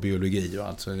elektronik och biologi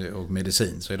och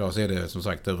medicin. Så idag så är det som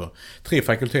sagt över 3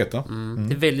 fakulteter.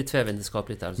 Det är väldigt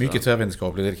tvärvetenskapligt alltså. Mycket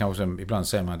tvärvetenskapligt. Det kanske ibland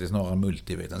säger man att det är snarare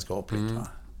multivetenskapligt. Va?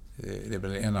 Det är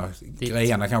väl en av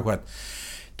grejerna kanske att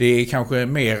det är kanske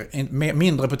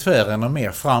mindre på tvären och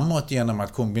mer framåt genom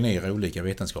att kombinera olika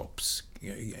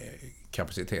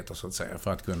vetenskapskapaciteter så att säga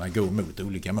för att kunna gå mot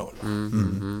olika mål.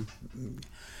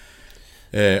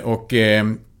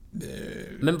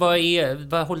 Men vad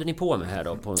håller ni på med här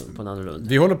då på Nannolund?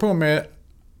 Vi håller på med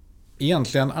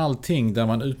egentligen allting där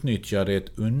man utnyttjar det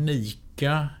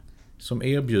unika som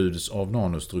erbjuds av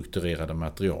nanostrukturerade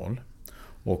material.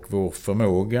 Och vår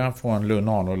förmåga från Lund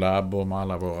Nanolab och med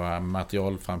alla våra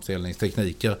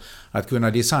materialframställningstekniker att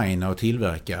kunna designa och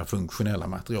tillverka funktionella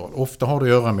material. Ofta har det att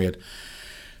göra med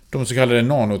de så kallade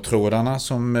nanotrådarna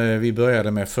som vi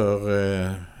började med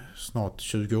för snart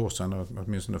 20 år sedan,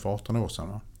 åtminstone för 18 år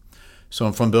sedan.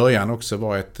 Som från början också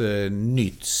var ett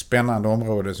nytt spännande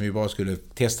område som vi bara skulle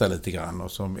testa lite grann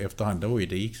och som efterhand,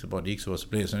 det gick så bra, så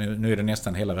blev det. Så nu är det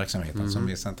nästan hela verksamheten som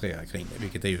vi centrerar kring det,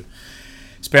 vilket är ju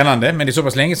spännande, men det är så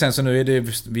pass länge sedan så nu är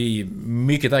det vi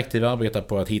mycket aktivt arbetar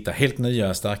på att hitta helt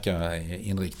nya starka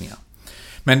inriktningar.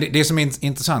 Men det som är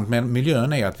intressant med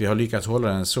miljön är att vi har lyckats hålla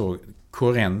den så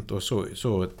koherent och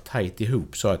så tajt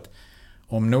ihop så att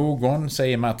om någon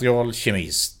säger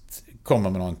materialkemist kommer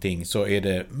med någonting så är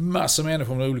det massor med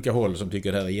människor från olika håll som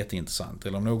tycker det här är jätteintressant.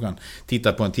 Eller om någon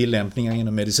tittar på en tillämpning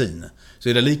inom medicin så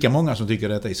är det lika många som tycker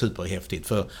detta är superhäftigt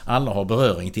för alla har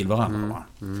beröring till varandra.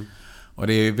 Och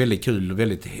det är väldigt kul och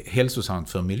väldigt hälsosamt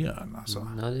för miljön. Alltså.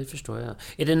 Ja, det förstår jag.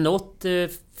 Är det något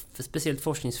speciellt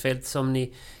forskningsfält som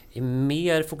ni är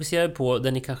mer fokuserade på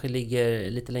där ni kanske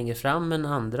ligger lite längre fram än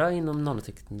andra inom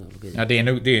nanoteknologi? Ja, det är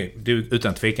nog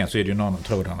utan tvekan så är det ju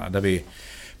nanotrådarna där vi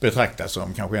betraktas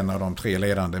som kanske en av de 3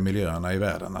 ledande miljöerna i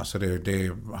världen. Alltså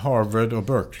det Harvard och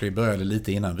Berkeley började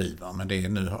lite innan vi var, men det är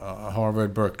nu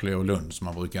Harvard, Berkeley och Lund som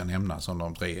man brukar nämna som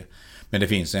de 3. Men det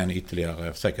finns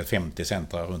ytterligare säkert 50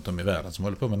 centra runt om i världen som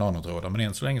håller på med nanotrådar. Men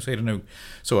än så länge så är det nog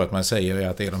så att man säger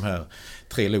att det är de här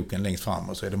 3 loken längst fram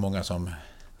och så är det många som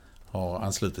har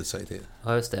anslutit sig till.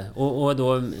 Ja, just det. Och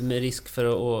då med risk för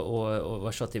att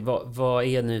vara tjatig, vad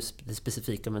är nu det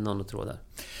specifika med nanotrådar?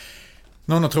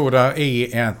 Nanotrådar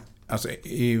är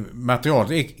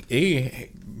materialet är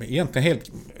egentligen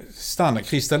helt standard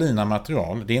kristallina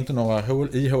material. Det är inte några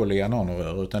ihåliga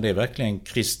nanorör utan det är verkligen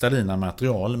kristallina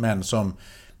material men som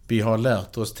vi har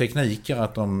lärt oss tekniker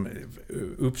att de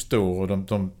uppstår och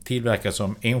de tillverkas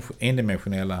som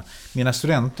endimensionella. Mina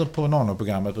studenter på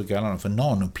nanoprogrammet brukar kalla dem för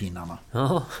nanopinnarna.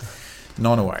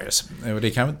 Nanowires. Och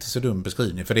det kan inte så dum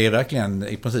beskrivning för det är verkligen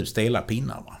i princip stela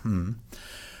pinnar.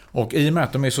 Och i och med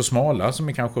att de är så smala som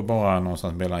är kanske bara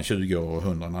någonstans mellan 20 och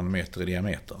 100 nanometer i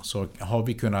diameter så har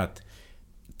vi kunnat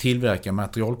tillverka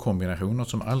materialkombinationer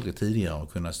som aldrig tidigare har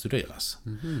kunnat studeras.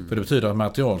 För det betyder att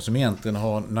material som egentligen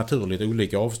har naturligt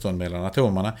olika avstånd mellan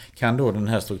atomerna kan då den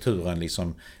här strukturen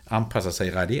liksom anpassa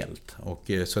sig radiellt och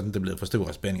så att det inte blir för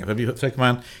stora spänningar. För försöker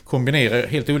man kombinera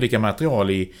helt olika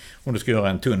material om du ska göra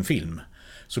en tunn film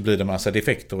så blir det massa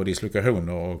defekter och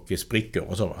dislokationer och sprickor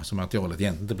och så materialet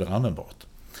egentligen inte blir användbart.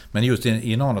 Men just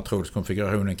i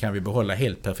nanotrådskonfigurationen kan vi behålla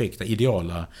helt perfekta,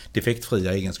 ideala,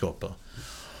 defektfria egenskaper.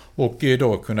 Och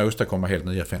då kunna åstadkomma helt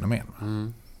nya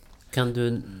fenomen. Kan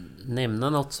du nämna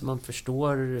något som man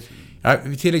förstår? Ja,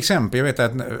 till exempel, jag vet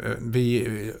att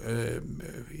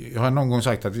jag har någon gång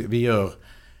sagt att vi gör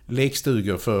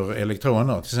lekstugor för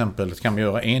elektroner. Till exempel kan man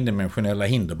göra endimensionella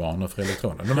hinderbanor för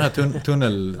elektroner. De här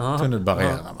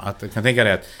tunnelbarriärerna. Att jag kan tänka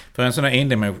dig att för en sån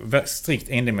här strikt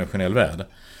endimensionell värld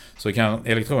så kan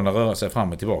elektronerna röra sig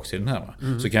fram och tillbaka i den här.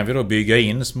 Så kan vi då bygga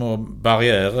in små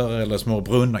barriärer eller små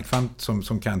brunnar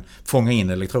som kan fånga in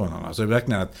elektronerna. Så det är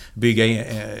verkligen att bygga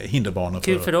hinderbanor.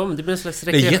 Kul för dem, det blir en slags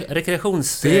det är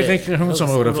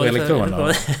rekreationsområde för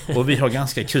elektroner. Och vi har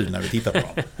ganska kul när vi tittar på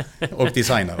dem och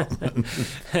designar dem.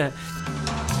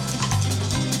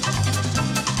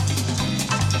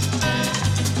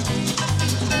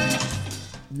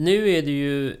 Nu är det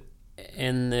ju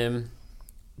en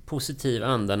positiv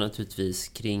anda naturligtvis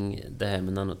kring det här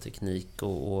med nanoteknik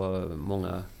och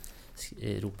många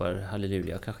ropar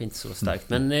halleluja, kanske inte så starkt,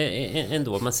 men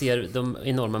ändå, man ser de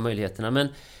enorma möjligheterna. Men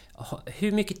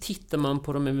hur mycket tittar man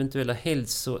på de eventuella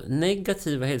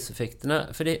negativa hälsoeffekterna?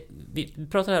 För vi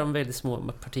pratar här om väldigt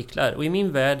små partiklar, och i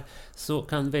min värld så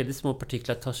kan väldigt små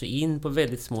partiklar ta sig in på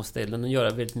väldigt små ställen och göra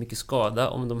väldigt mycket skada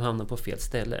om de hamnar på fel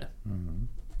ställe.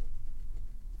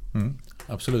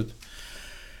 Absolut.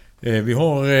 Vi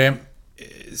har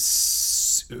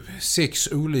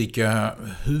 6 olika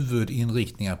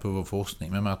huvudinriktningar på vår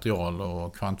forskning med material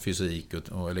och kvantfysik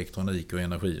och elektronik och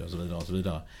energi och så vidare och så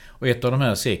vidare. Och ett av de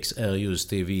här 6 är just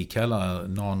det vi kallar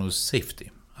nanosafety.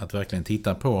 Att verkligen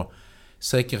titta på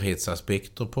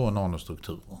säkerhetsaspekter på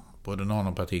nanostrukturer. Både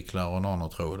nanopartiklar och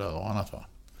nanotrådar och annat.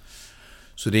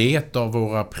 Så det är ett av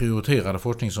våra prioriterade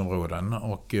forskningsområden,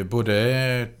 och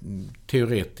både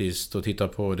teoretiskt och titta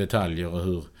på detaljer och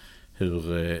hur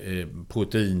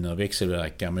proteiner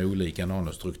växelverkar med olika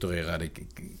nanostrukturerade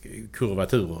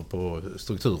kurvaturer på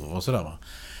strukturer och sådär.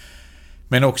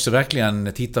 Men också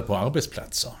verkligen titta på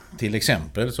arbetsplatser. Till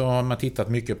exempel så har man tittat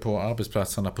mycket på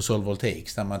arbetsplatserna på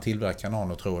Solvoltaics där man tillverkar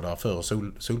nanotrådar för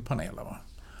solpaneler.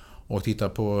 Och titta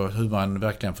på hur man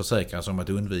verkligen försäkrar sig om att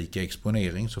undvika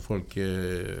exponering så folk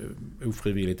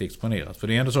ofrivilligt exponeras. För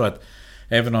det är ändå så att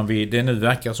även om det nu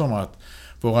verkar som att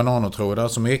våra nanotrådar,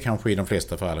 som är kanske i de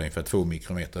flesta fall ungefär 2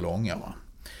 mikrometer långa,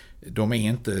 de är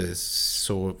inte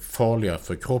så farliga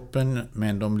för kroppen,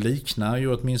 men de liknar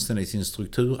ju åtminstone i sin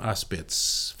struktur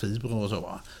asbestfibrer och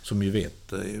så, som vi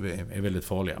vet är väldigt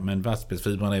farliga. Men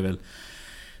asbestfibrerna är väl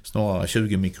snarare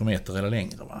 20 mikrometer eller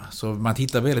längre. Så man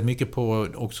tittar väldigt mycket på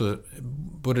också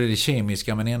både det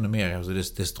kemiska men ännu mer alltså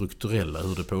det strukturella,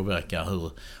 hur det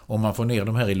påverkar, om man får ner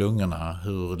de här i lungorna,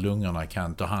 hur lungorna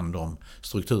kan ta hand om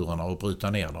strukturerna och bryta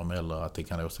ner dem, eller att det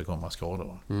kan åstadkomma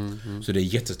skador. Så det är en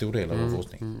jättestor del av vår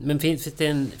forskning. Men finns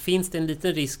det en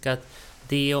liten risk att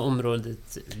det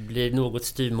området blir något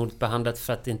styvmoderligt behandlat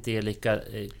för att det inte är lika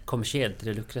kommersiellt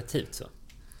eller lukrativt så?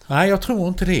 Nej, jag tror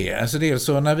inte det. Alltså dels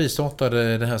så när vi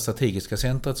startade det här strategiska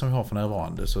centret som vi har för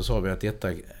närvarande, så sa vi att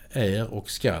detta är och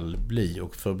ska bli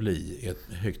och förbli ett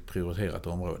högt prioriterat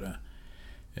område.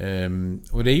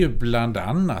 Och det är ju bland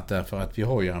annat därför att vi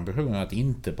har ju ambitionen att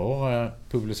inte bara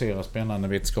publicera spännande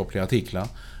vetenskapliga artiklar,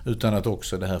 utan att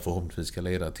också det här förhoppningsvis ska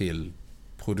leda till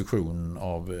produktion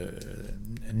av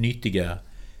nyttiga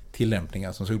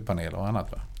tillämpningar som solpaneler och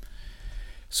annat.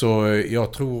 Så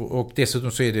jag tror, och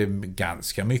dessutom så är det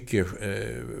ganska mycket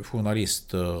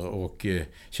journalister och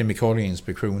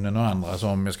Kemikalieinspektionen och andra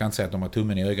som, jag ska inte säga att de har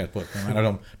tummen i ögat på det,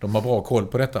 men de har bra koll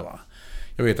på detta.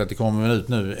 Jag vet att det kommer ut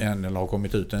nu har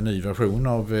kommit ut en ny version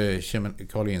av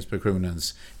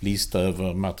Kemikalieinspektionens lista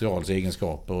över materials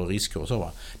egenskaper och risker och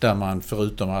så, där man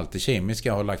förutom allt det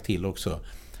kemiska har lagt till också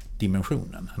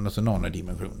dimensionen, alltså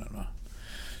nanodimensionen.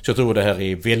 Så jag tror det här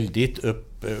är väldigt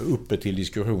uppe till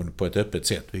diskussion på ett öppet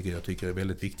sätt, vilket jag tycker är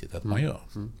väldigt viktigt att man gör.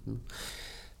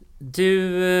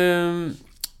 Du,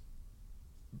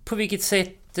 på vilket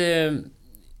sätt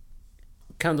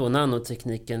kan då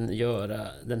nanotekniken göra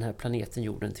den här planeten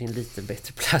jorden till en lite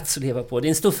bättre plats att leva på? Det är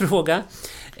en stor fråga.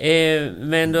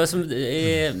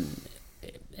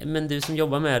 Men du som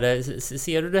jobbar med det,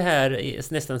 ser du det här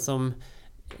nästan som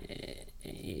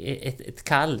ett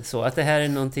kall, så att det här är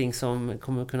någonting som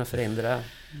kommer kunna förändra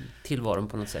tillvaron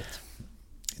på något sätt?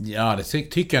 Ja, det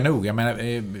tycker jag nog. Jag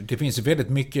menar, det finns väldigt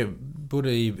mycket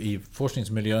både i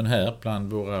forskningsmiljön här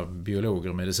bland våra biologer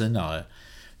och medicinare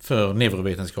för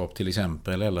neurovetenskap till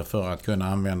exempel, eller för att kunna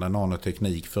använda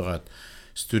nanoteknik för att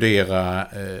studera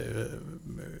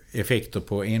effekter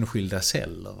på enskilda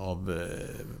celler av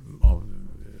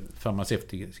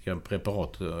farmaceutiska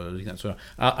preparat. Så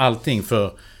allting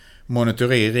för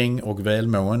monitorering och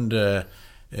välmående,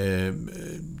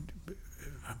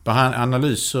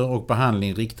 analyser och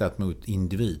behandling riktat mot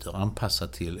individer,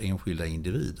 anpassat till enskilda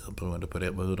individer beroende på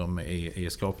hur de är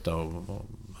skapta och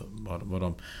vad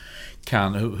de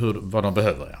kan, vad de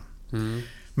behöver.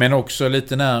 Men också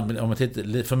lite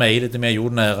för mig lite mer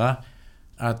jordnära,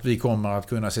 att vi kommer att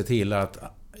kunna se till att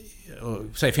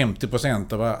säg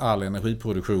 50% av all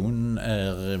energiproduktion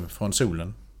är från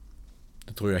solen.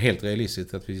 Det tror jag är helt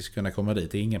realistiskt att vi ska kunna komma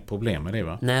dit. Det är inget problem med det,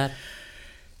 va? När?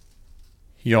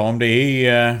 Ja, om det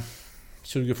är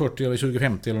 2040 eller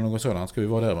 2050 eller något sådant ska vi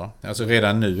vara där, va? Alltså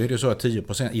redan nu är det så att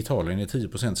 10%, Italien är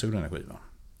 10% solenergi, va?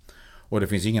 Och det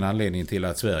finns ingen anledning till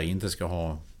att Sverige inte ska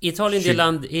ha... Är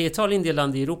Italien det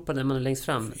land i Europa där man är längst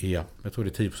fram? Ja, jag tror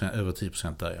det är 10%, över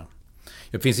 10% där, ja.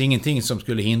 Det finns ingenting som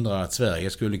skulle hindra att Sverige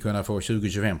skulle kunna få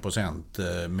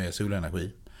 20-25% med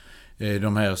solenergi.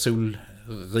 De här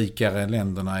solrikare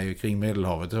länderna kring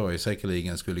Medelhavet har ju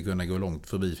säkerligen skulle kunna gå långt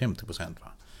förbi 50%,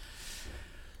 va?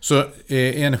 Så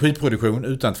energiproduktion,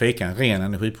 utan tvekan, ren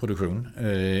energiproduktion,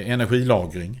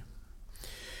 energilagring.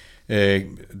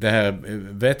 Det här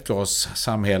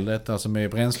vätgassamhället, alltså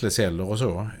med bränsleceller och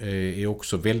så, är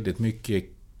också väldigt mycket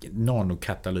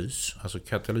nanokatalys, alltså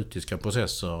katalytiska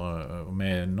processer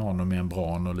med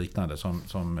nanomembran och liknande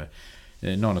som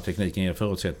nanotekniken ger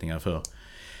förutsättningar för.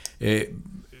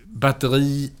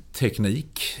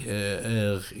 Batteriteknik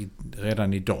är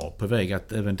redan idag på väg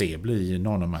att även det blir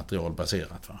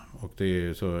nanomaterialbaserat, va? Och det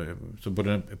är så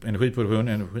både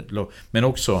energiproduktion men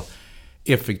också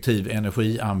effektiv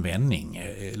energianvändning.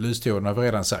 Lysdioderna har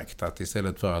redan sagt att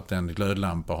istället för att en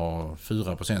glödlampa har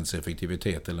 4%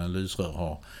 effektivitet eller en lysrör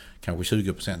har kanske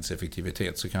 20%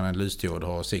 effektivitet, så kan en lysdiod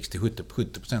ha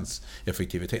 60-70%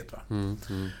 effektivitet, va?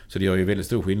 Så det gör ju väldigt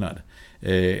stor skillnad.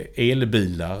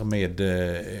 Elbilar med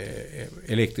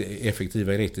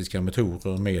effektiva elektriska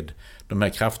motorer med de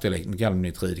här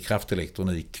galvnitrid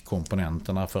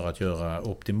kraftelektronikkomponenterna för att göra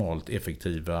optimalt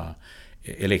effektiva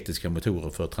elektriska motorer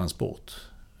för transport,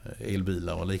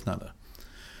 elbilar och liknande.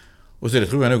 Och så det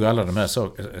tror jag nog alla de här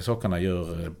sakerna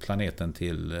gör planeten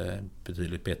till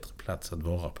betydligt bättre plats att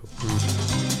vara på.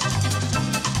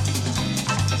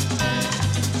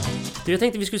 Jag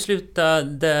tänkte vi skulle sluta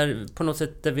där på något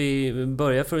sätt där vi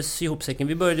börjar för att sy ihop säcken.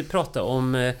 Vi började prata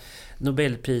om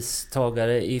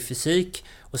Nobelpristagare i fysik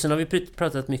och sen har vi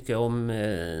pratat mycket om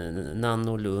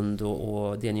Nanolund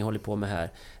och det ni håller på med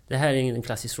här. Det här är en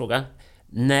klassisk fråga.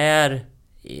 När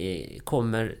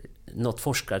kommer något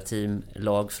forskarteam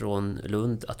lag från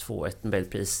Lund att få ett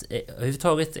Nobelpris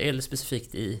överhuvudtaget eller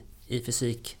specifikt i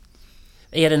fysik?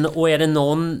 Är det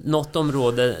något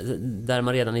område där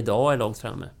man redan idag är långt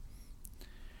framme?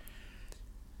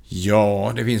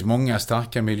 Ja, det finns många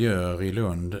starka miljöer i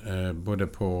Lund, både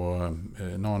på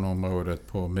nanoområdet,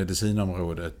 på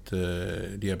medicinområdet,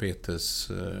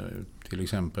 diabetes till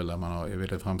exempel, där man är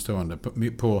väldigt framstående.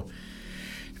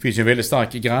 Det finns ju en väldigt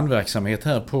stark grannverksamhet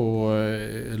här på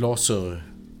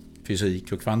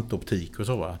laserfysik och kvantoptik och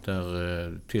så, va?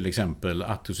 Där till exempel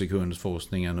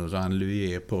attosekundsforskningen hos Anne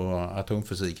Luier på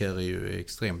atomfysik här är ju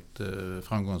extremt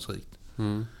framgångsrikt.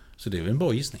 Så det är väl en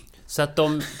bra gissning. Så att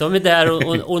de är där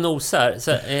och nosar.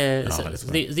 Så,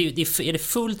 är det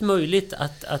fullt möjligt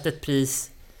att ett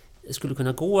pris skulle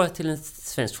kunna gå till en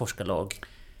svensk forskarlag?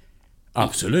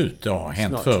 Absolut, ja.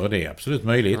 Hänt före det. Absolut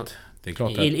möjligt. Ja. Det är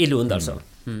klart att, I Lund alltså?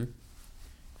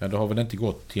 Ja, det har väl inte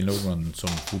gått till någon som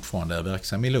fortfarande är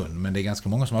verksam i Lund. Men det är ganska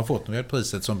många som har fått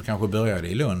Nobelpriset som kanske började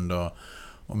i Lund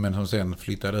men som sen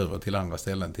flyttade över till andra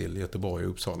ställen, till Göteborg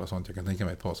och Uppsala och sånt. Jag kan tänka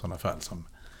mig ett par sådana fall som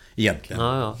egentligen.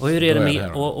 Ja. Och hur är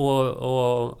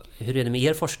det med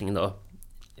er forskning då?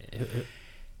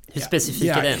 Hur specifik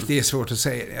är den? Det är svårt att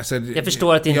säga. Alltså, jag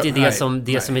förstår att det inte är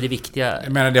det som är det viktiga.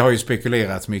 Men det har ju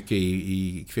spekulerats mycket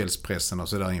i kvällspressen och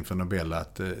sådär inför Nobel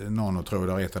att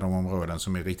nanotrådar är ett av de områden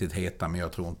som är riktigt heta, men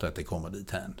jag tror inte att det kommer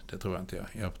dit hän. Det tror jag inte.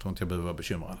 Jag tror inte jag behöver vara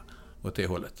bekymrad åt det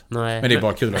hållet. Nej, men det är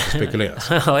bara kul att det spekuleras.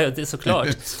 Ja, det är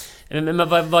såklart. Men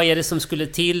vad är det som skulle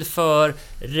till för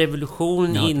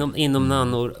revolution inom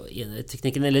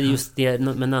nanotekniken, eller just det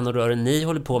med nanorören ni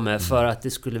håller på med, för att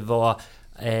det skulle vara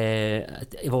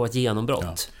ett genombrott?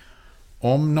 Ja.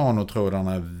 Om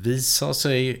nanotrådarna visar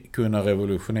sig kunna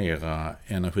revolutionera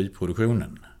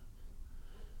energiproduktionen,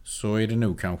 så är det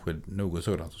nog kanske något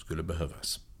sådant som skulle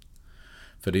behövas.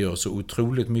 För det gör så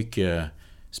otroligt mycket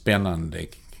spännande,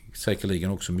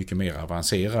 säkerligen också mycket mer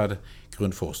avancerad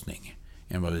grundforskning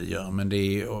än vad vi gör. Men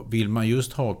vill man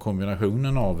just ha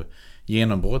kombinationen av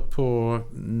genombrott på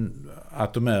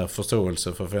atomär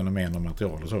förståelse för fenomen och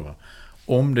material och så,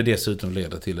 om det dessutom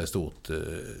leder till ett stort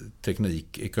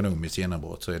ekonomiskt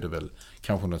genombrott, så är det väl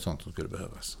kanske något sånt som skulle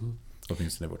behövas.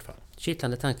 Åtminstone i vårt fall.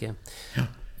 Kittlande tanke. Ja.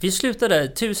 Vi slutar där.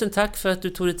 Tusen tack för att du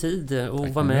tog dig tid och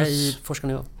var med i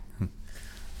Forskarna och jag.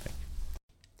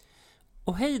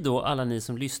 Och hej då alla ni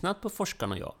som lyssnat på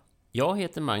Forskarna och jag. Jag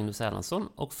heter Magnus Erlandsson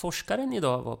och forskaren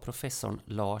idag var professorn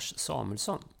Lars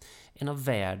Samuelsson, en av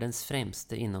världens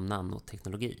främste inom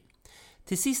nanoteknologi.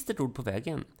 Till sist ett ord på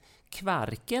vägen.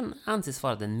 Kvarken anses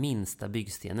vara den minsta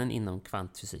byggstenen inom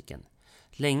kvantfysiken.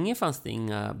 Länge fanns det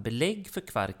inga belägg för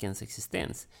kvarkens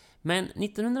existens. Men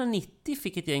 1990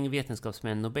 fick ett gäng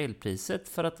vetenskapsmän Nobelpriset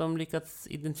för att de lyckats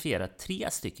identifiera 3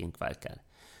 stycken kvarkar.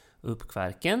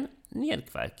 Uppkvarken,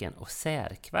 nedkvarken och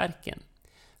särkvarken.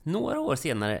 Några år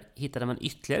senare hittade man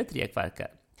ytterligare 3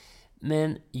 kvarkar.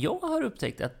 Men jag har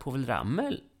upptäckt att Povel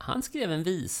Ramel, han skrev en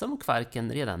visa om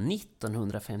kvarken redan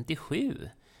 1957.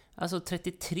 Alltså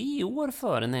 33 år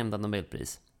före nämnda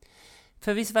Nobelpris.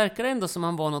 För visst verkar det ändå som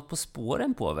han var något på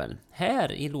spåren, Povel.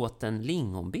 Här i låten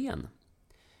Lingonben.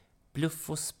 Bluff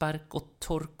och spark och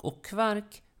tork och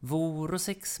kvark, vor och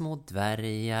 6 små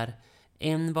dvärgar.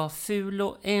 En var ful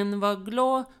och en var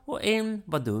glad och en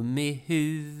var dum i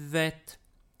huvudet.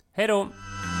 Hej då!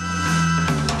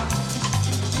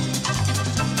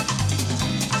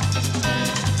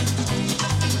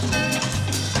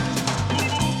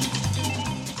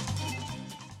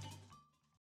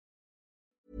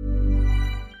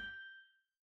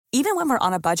 Even when we're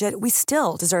on a budget, we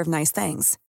still deserve nice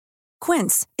things.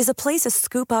 Quince is a place to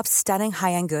scoop up stunning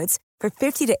high-end goods for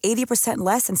 50 to 80%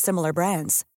 less than similar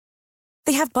brands.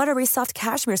 They have buttery soft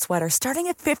cashmere sweaters starting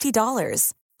at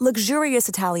 $50, luxurious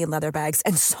Italian leather bags,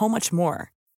 and so much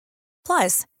more.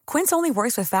 Plus, Quince only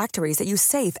works with factories that use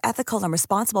safe, ethical, and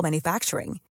responsible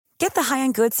manufacturing. Get the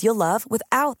high-end goods you'll love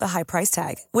without the high price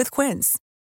tag with Quince.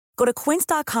 Go to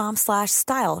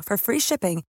quince.com/style for free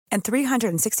shipping and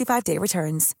 365-day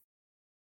returns.